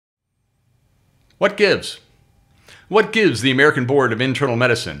What gives? What gives the American Board of Internal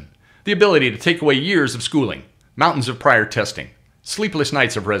Medicine the ability to take away years of schooling, mountains of prior testing, sleepless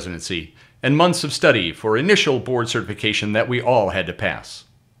nights of residency, and months of study for initial board certification that we all had to pass?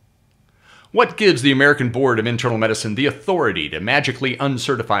 What gives the American Board of Internal Medicine the authority to magically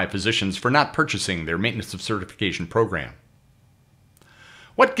uncertify physicians for not purchasing their maintenance of certification program?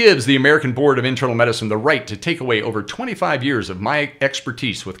 What gives the American Board of Internal Medicine the right to take away over 25 years of my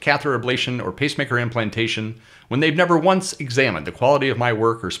expertise with catheter ablation or pacemaker implantation when they've never once examined the quality of my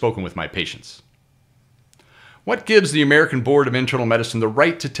work or spoken with my patients? What gives the American Board of Internal Medicine the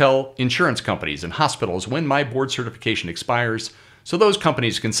right to tell insurance companies and hospitals when my board certification expires so those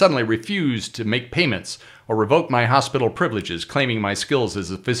companies can suddenly refuse to make payments or revoke my hospital privileges claiming my skills as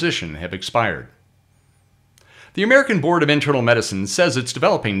a physician have expired? The American Board of Internal Medicine says it's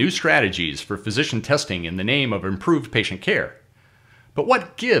developing new strategies for physician testing in the name of improved patient care. But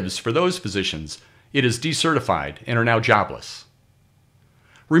what gives for those physicians it is decertified and are now jobless?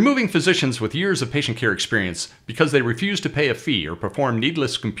 Removing physicians with years of patient care experience because they refuse to pay a fee or perform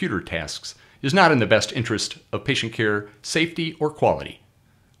needless computer tasks is not in the best interest of patient care, safety, or quality.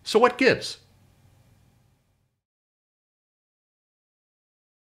 So what gives?